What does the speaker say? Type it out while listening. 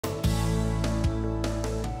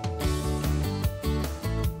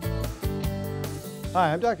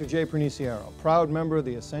Hi, I'm Dr. Jay Perniciero, proud member of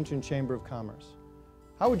the Ascension Chamber of Commerce.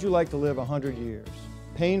 How would you like to live 100 years?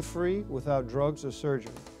 Pain-free, without drugs or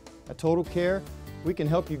surgery. At Total Care, we can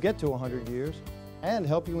help you get to 100 years and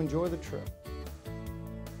help you enjoy the trip.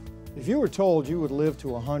 If you were told you would live to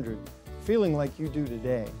 100, feeling like you do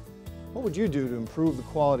today, what would you do to improve the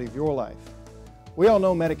quality of your life? We all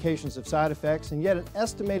know medications have side effects, and yet an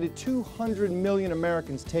estimated 200 million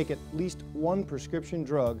Americans take at least one prescription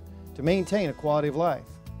drug to maintain a quality of life.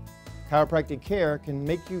 Chiropractic care can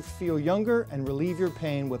make you feel younger and relieve your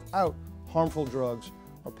pain without harmful drugs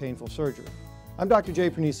or painful surgery. I'm Dr. Jay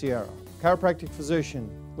Perniciero, chiropractic physician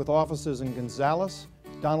with offices in Gonzales,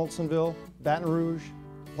 Donaldsonville, Baton Rouge,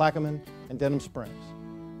 Plaquemine, and Denham Springs.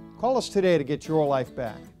 Call us today to get your life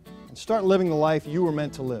back and start living the life you were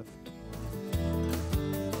meant to live.